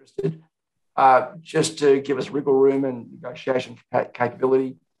anybody's interested, just to give us wriggle room and negotiation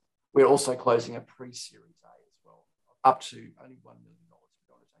capability, we're also closing a pre-Series A as well, up to only $1 million. We don't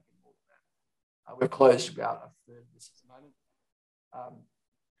want to take any more than that. We've closed about a third of this at the moment.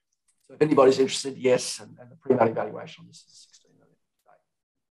 So if anybody's interested, yes, and the pre-money valuation on this is 16 million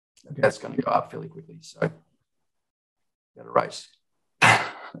today. Okay. That's going to go up fairly quickly. So got a race.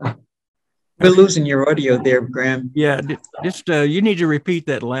 We're losing your audio there, Graham. Yeah, just you need to repeat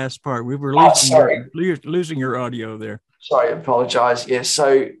that last part. We were losing your audio there. Sorry, I apologize. Yeah,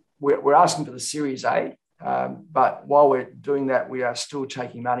 so we're asking for the Series A, but while we're doing that, we are still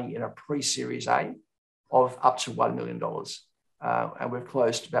taking money in a pre-Series A of up to $1 million. And we've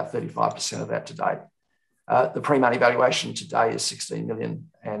closed about 35% of that today. The pre-money valuation today is 16 million,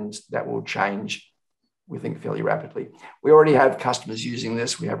 and that will change, we think, fairly rapidly. We already have customers using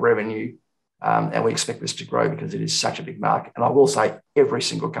this. We have revenue, and we expect this to grow because it is such a big market. And I will say every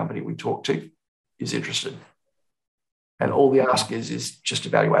single company we talk to is interested. And all the ask is just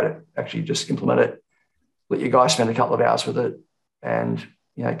evaluate it, actually just implement it. Let your guys spend a couple of hours with it and,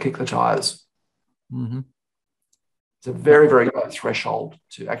 kick the tires. Mm-hmm. It's a very, very low threshold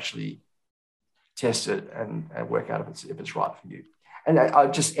to actually test it and work out if it's right for you. And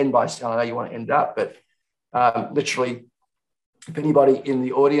I'll just end by saying, I know you want to end up, but literally, if anybody in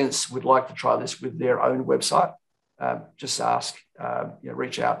the audience would like to try this with their own website, just ask,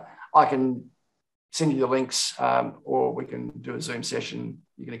 reach out. I can send you the links, or we can do a Zoom session.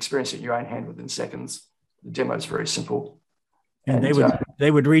 You can experience it in your own hand within seconds. The demo is very simple. And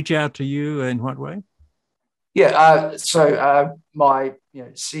they would reach out to you in what way? Yeah, so my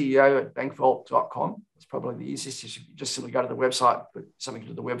CEO at bankvault.com is probably the easiest. You just simply go to the website, put something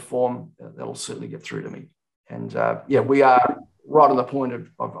into the web form, that'll certainly get through to me. And we are right on the point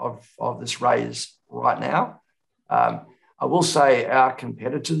of this raise right now. I will say our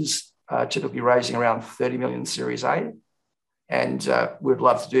competitors are typically raising around 30 million Series A, and we'd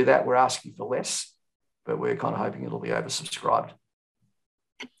love to do that. We're asking for less, but we're kind of hoping it'll be oversubscribed.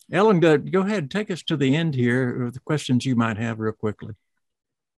 Ellen, go ahead. Take us to the end here of the questions you might have real quickly.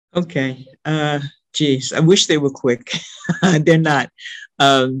 Okay. Geez, I wish they were quick. They're not.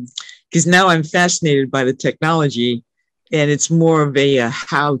 Because now I'm fascinated by the technology, and it's more of a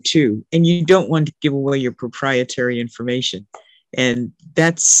how-to. And you don't want to give away your proprietary information. And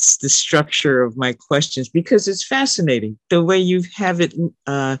that's the structure of my questions, because it's fascinating the way you have it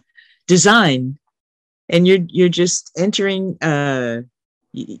designed, and you're just entering,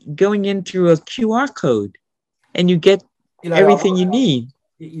 going in through a QR code, and you get everything you need.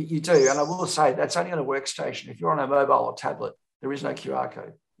 You do, and I will say that's only on a workstation. If you're on a mobile or tablet, there is no QR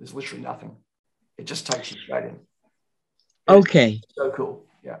code. There's literally nothing. It just takes you straight in. Okay. It's so cool.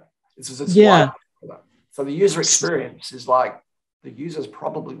 Yeah. It's Yeah. So the user experience is like the users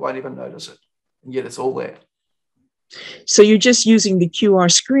probably won't even notice it, and yet it's all there. So you're just using the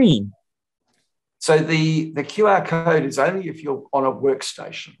QR screen. So the QR code is only if you're on a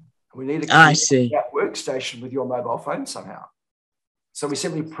workstation. We need to connect that workstation with your mobile phone somehow. So we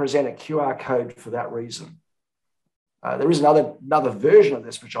simply present a QR code for that reason. There is another version of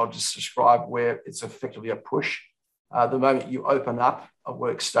this, which I'll just describe, where it's effectively a push. The moment you open up a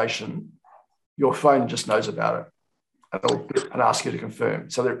workstation, your phone just knows about it and ask you to confirm.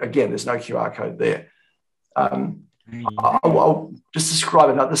 So there's no QR code there. I'll just describe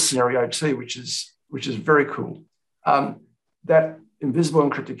another scenario too, which is very cool. That invisible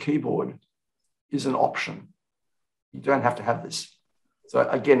encrypted keyboard is an option. You don't have to have this. So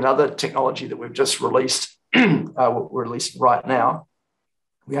again, another technology that we've just released, we're releasing right now.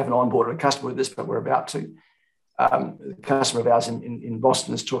 We haven't onboarded a customer with this, but we're about to. A customer of ours in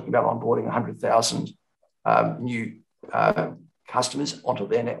Boston is talking about onboarding 100,000 new customers onto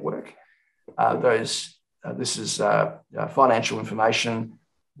their network. This is financial information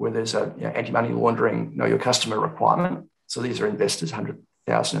where there's a anti-money laundering, know your customer requirement. So these are investors,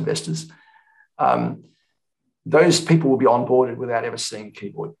 100,000 investors. Those people will be onboarded without ever seeing a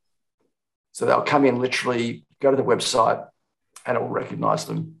keyboard. So they'll come in, literally go to the website, and it will recognize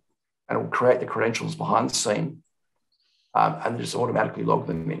them, and it will create the credentials behind the scene, and just automatically log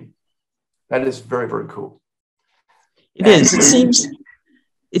them in. That is very, very cool. It is.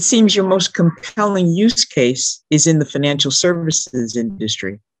 It seems your most compelling use case is in the financial services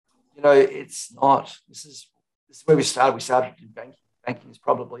industry. It's not. This is where we started. We started in banking. Banking is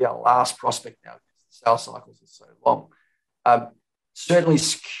probably our last prospect now because the sales cycles are so long. Certainly,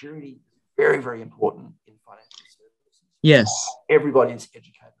 security is very, very important in financial services. Yes. Everybody is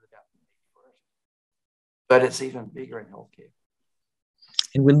educated about the need for it, but it's even bigger in healthcare.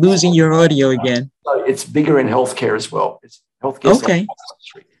 And we're losing your audio again. So it's bigger in healthcare as well. It's healthcare. Okay.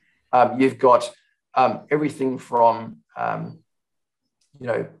 You've got everything from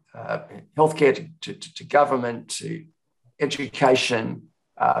healthcare to government to education.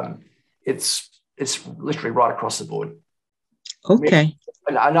 It's literally right across the board. Okay.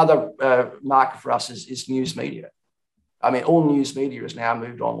 Another market for us is news media. I mean, all news media is now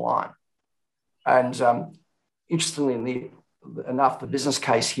moved online. And interestingly enough, the business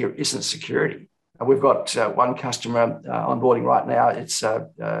case here isn't security. We've got one customer onboarding right now. It's a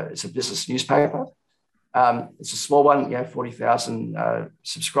business newspaper. It's a small one, 40,000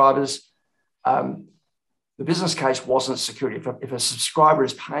 subscribers. The business case wasn't security. If a subscriber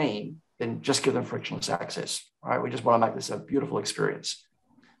is paying, then just give them frictionless access. Right? We just want to make this a beautiful experience.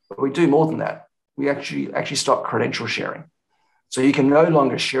 But we do more than that. We actually stop credential sharing. So you can no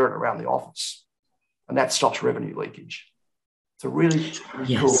longer share it around the office, and that stops revenue leakage. It's a really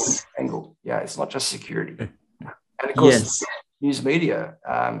cool angle. Yeah, it's not just security. And of course, news media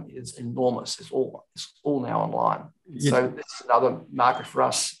is enormous. It's all now online. So this is another market for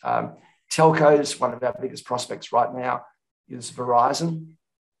us. Telcos, one of our biggest prospects right now is Verizon.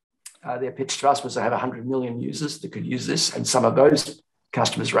 Their pitch to us was they have 100 million users that could use this, and some of those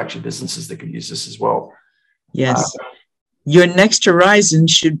customers are actually businesses that could use this as well. Yes. Your next horizon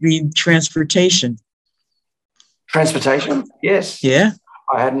should be transportation. Transportation? Yes. Yeah.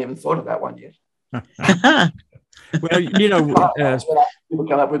 I hadn't even thought of that one yet. Well, people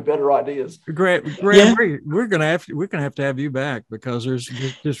come up with better ideas. Graham, we're gonna have to have you back because there's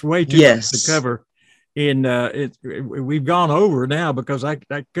just way too much to cover. We've gone over now because I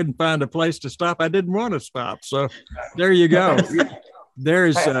couldn't find a place to stop. I didn't want to stop. So there you go.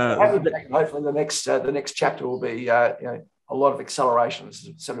 There's hopefully the next chapter will be a lot of acceleration. This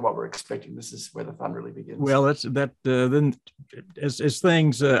is certainly what we're expecting. This is where the fun really begins. Well, that's that. Then, as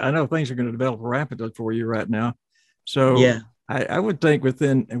things, I know things are going to develop rapidly for you right now. So I would think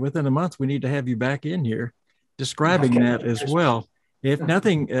within a month we need to have you back in here describing that as well. If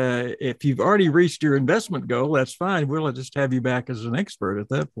nothing, if you've already reached your investment goal, that's fine. We'll just have you back as an expert at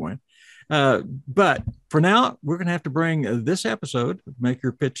that point. But for now, we're going to have to bring this episode, Make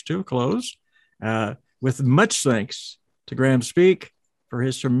Your Pitch, to a close. With much thanks to Graham Speak for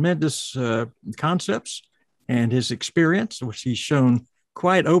his tremendous concepts and his experience, which he's shown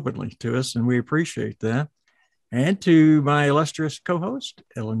quite openly to us, and we appreciate that. And to my illustrious co-host,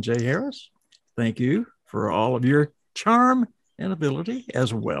 Ellen J. Harris, thank you for all of your charm and ability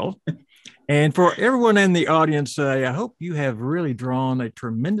as well. And for everyone in the audience, I hope you have really drawn a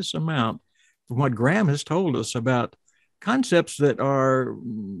tremendous amount from what Graham has told us about concepts that are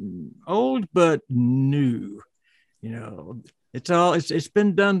old but new. You know, it's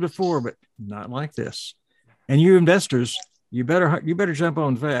been done before, but not like this. And you investors, you better jump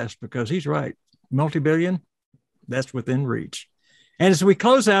on fast, because he's right. Multi-billion, that's within reach. And as we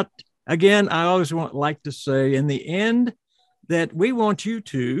close out, again, I always like to say in the end that we want you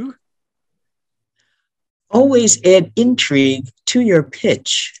to always add intrigue to your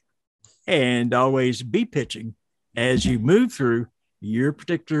pitch. And always be pitching as you move through your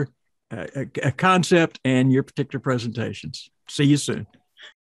particular concept and your particular presentations. See you soon.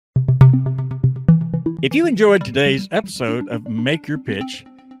 If you enjoyed today's episode of Make Your Pitch,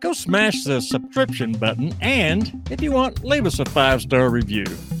 go smash the subscription button, and if you want, leave us a 5-star review.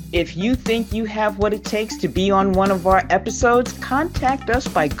 If you think you have what it takes to be on one of our episodes, contact us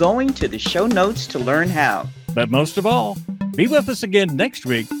by going to the show notes to learn how. But most of all, be with us again next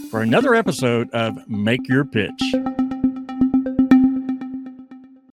week for another episode of Make Your Pitch.